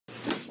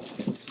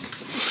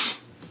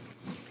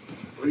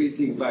What do you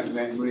think about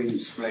Grant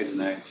Williams' play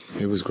tonight?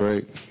 He was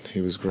great. He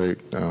was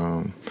great.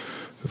 The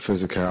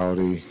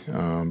physicality,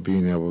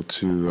 being able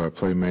to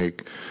play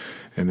make,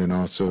 and then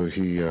also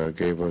he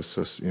gave us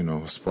a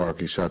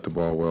spark. He shot the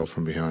ball well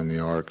from behind the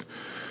arc,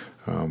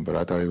 but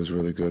I thought he was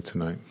really good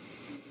tonight.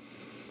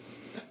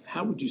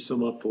 How would you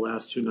sum up the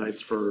last two nights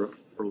for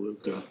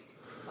Luka,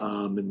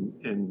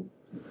 and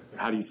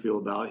how do you feel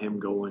about him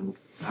going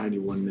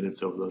 91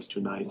 minutes over those two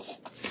nights?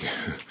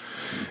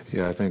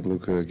 Yeah, I think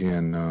Luka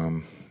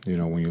again.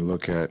 When you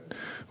look at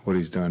what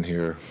he's done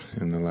here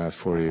in the last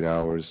 48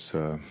 hours,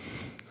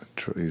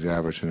 he's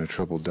averaging a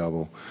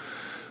triple-double.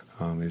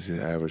 He's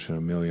averaging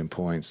 1 million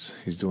points.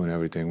 He's doing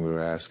everything we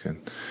were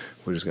asking.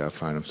 We just got to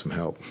find him some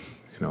help.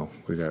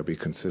 We got to be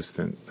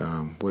consistent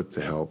with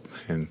the help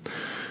and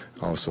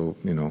also,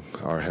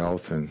 our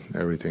health and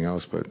everything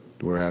else. But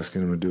we're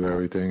asking him to do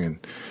everything, and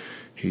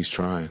he's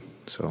trying.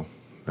 So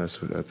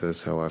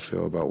that's how I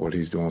feel about what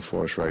he's doing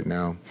for us right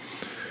now.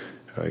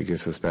 He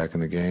gets us back in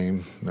the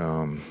game.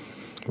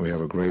 We have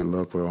a great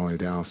look. We're only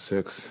down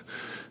 6.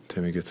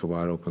 Timmy gets a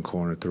wide-open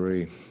corner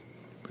 3.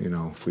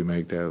 If we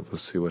make that, we'll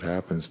see what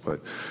happens.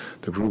 But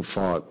the group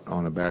fought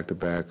on a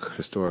back-to-back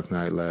historic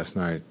night last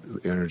night.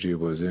 The energy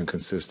was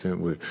inconsistent.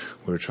 We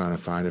were trying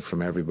to find it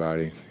from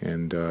everybody.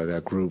 And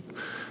that group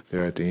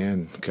there at the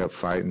end kept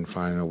fighting,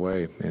 finding a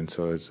way. And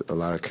so it's a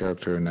lot of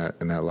character in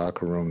that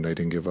locker room. They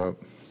didn't give up.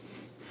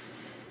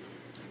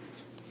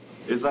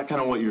 Is that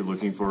kind of what you're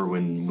looking for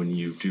when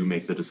you do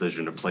make the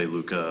decision to play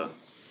Luka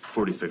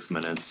 46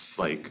 minutes?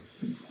 Like,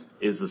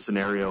 is the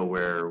scenario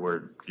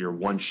where you're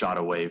one shot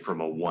away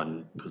from a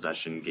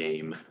one-possession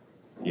game,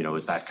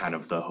 is that kind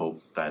of the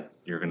hope that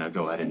you're going to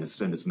go ahead and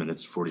extend his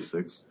minutes to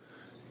 46?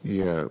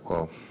 Yeah,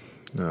 well,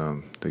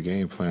 the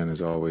game plan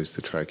is always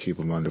to try to keep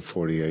him under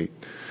 48.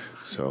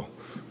 So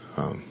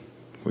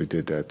we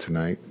did that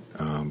tonight.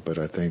 But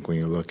I think when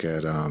you look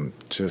at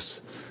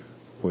just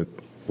with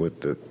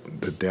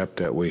the depth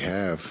that we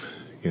have,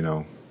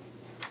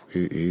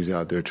 he's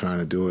out there trying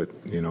to do it,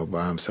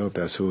 by himself.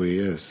 That's who he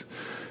is.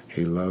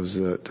 He loves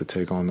to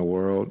take on the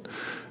world.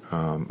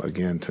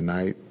 Again,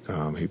 tonight,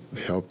 he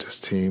helped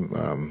his team.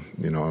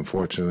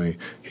 Unfortunately,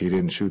 he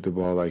didn't shoot the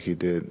ball like he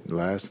did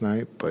last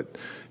night, but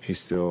he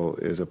still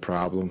is a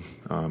problem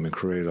and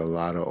created a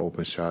lot of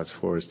open shots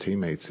for his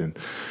teammates. And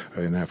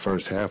in that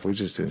first half, we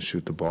just didn't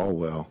shoot the ball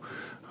well.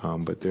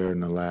 But there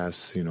in the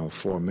last,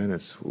 4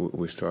 minutes,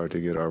 we started to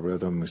get our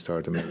rhythm. We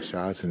started to make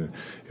shots, and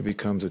it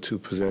becomes a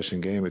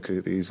 2-possession game. It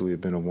could easily have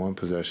been a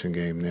 1-possession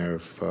game there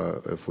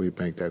if we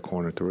make that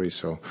corner 3.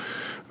 So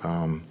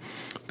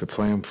to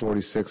play him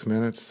 46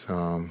 minutes,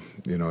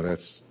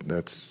 that's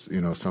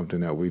something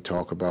that we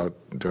talk about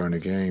during the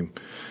game.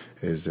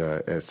 Is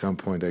at some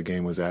point that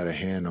game was out of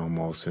hand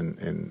almost,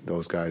 and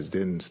those guys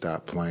didn't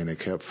stop playing. They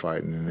kept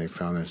fighting, and they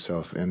found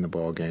themselves in the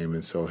ball game,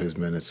 and so his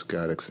minutes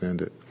got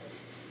extended.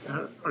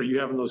 Are you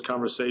having those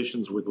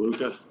conversations with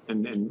Luka?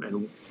 And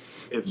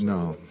if so,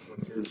 no,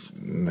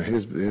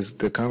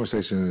 the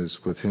conversation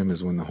is with him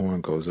is when the horn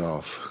goes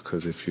off.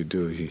 Because if you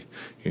do,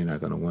 you're not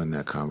going to win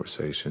that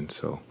conversation.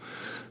 So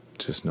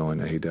just knowing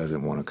that he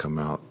doesn't want to come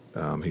out,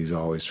 he's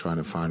always trying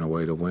to find a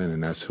way to win,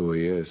 and that's who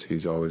he is.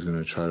 He's always going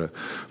to try to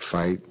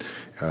fight.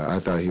 I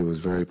thought he was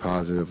very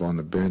positive on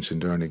the bench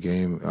and during the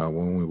game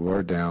when we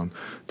were down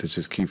to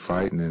just keep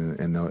fighting,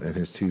 and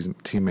his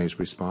teammates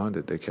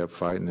responded. They kept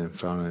fighting and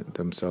found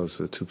themselves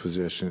with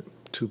a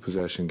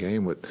two-possession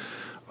game with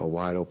a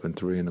wide-open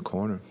 3 in the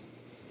corner.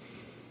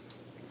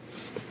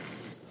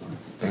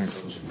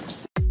 Thanks.